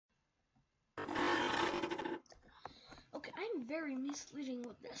very misleading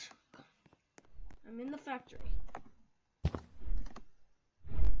with this. I'm in the factory.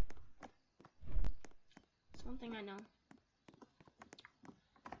 It's one thing I know.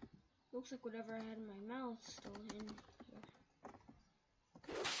 Looks like whatever I had in my mouth is still in here.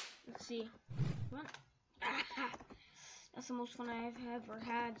 Let's see. What? That's the most fun I've ever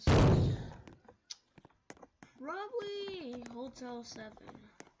had since probably Hotel 7.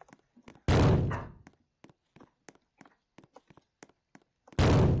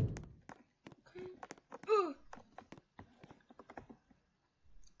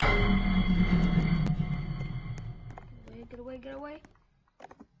 Get away, get away.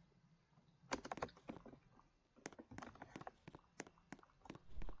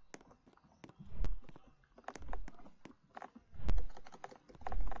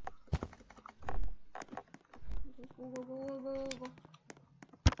 Go, go, go, go, go, go.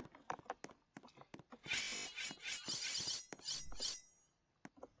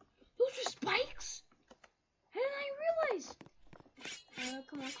 Those are spikes? How did I realize?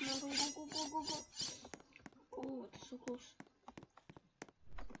 Come on, come on, go, go, go, go, go, go. Oh, it's so close.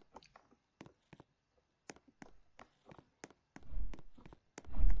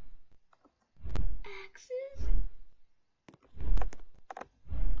 Axes?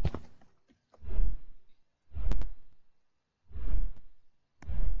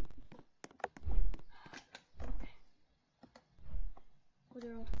 Oh,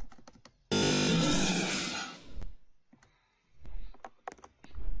 Gerald.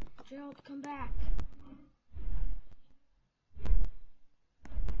 Gerald, come back.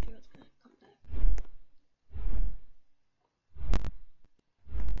 Gerald's gonna come back.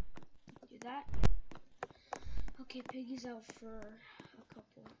 Do that. Okay, Piggy's out for a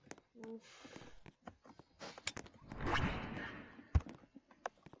couple. Oof.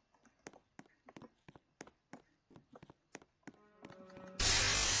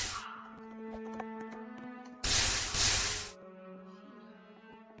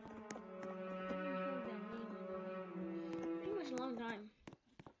 A long time.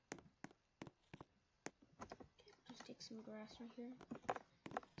 Just take some grass right here.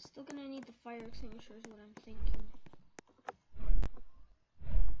 Still gonna need the fire extinguisher is what I'm thinking.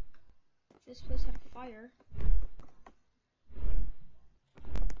 If this place had fire.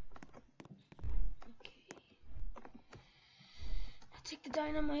 Okay. I'll take the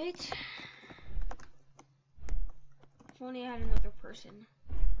dynamite. If only I had another person.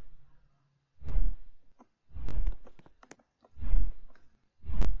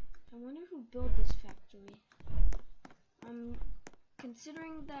 I wonder who built this factory. I'm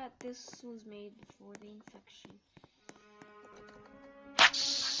considering that this was made before the infection. I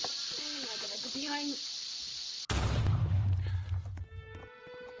gotta get behind me.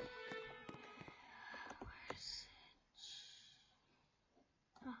 Where's it?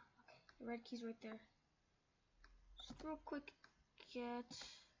 Ah, okay. The red key's right there. Just real quick, get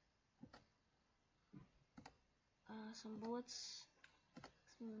some bullets.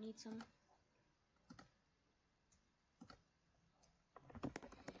 We need some.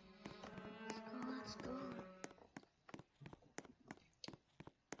 Let's go, let's go.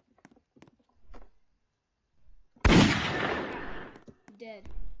 Dead.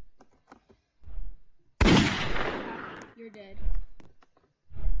 You're dead.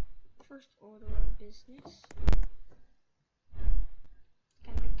 First order of business.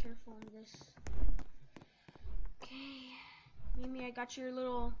 Gotta be careful on this. Okay. Mimi, I got your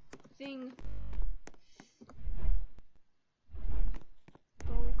little thing.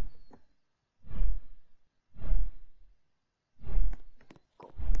 Go. Go.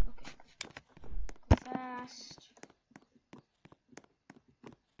 Okay. Go fast.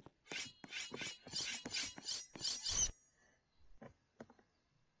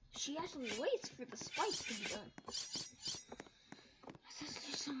 She actually waits for the spike to be done. Let's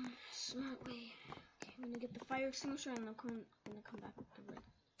do some smart way. Okay, I'm gonna get the fire extinguisher and I'm gonna come back with the red.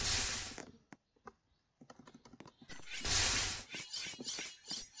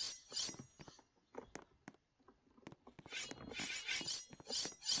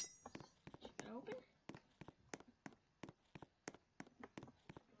 Should I open?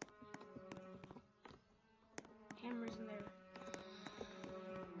 Hammer's in there.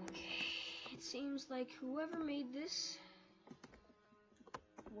 Okay, it seems like whoever made this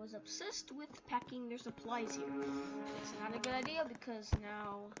was obsessed with packing their supplies here. It's not a good idea because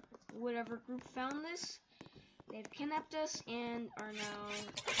now whatever group found this, they've kidnapped us and are now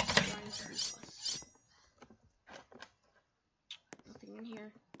trying to keep us. Nothing in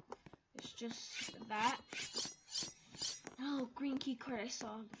here. It's just that. Oh, green key card I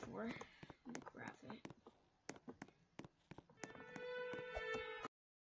saw before.